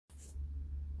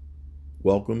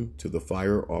Welcome to the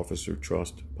Fire Officer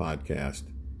Trust podcast.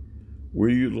 We're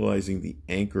utilizing the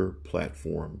Anchor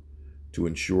platform to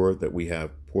ensure that we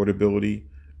have portability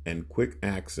and quick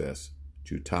access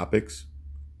to topics,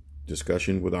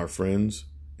 discussion with our friends,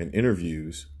 and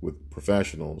interviews with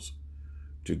professionals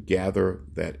to gather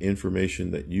that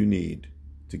information that you need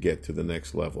to get to the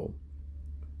next level.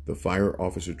 The Fire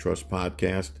Officer Trust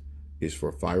podcast is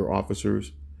for fire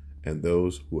officers and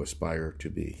those who aspire to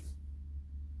be.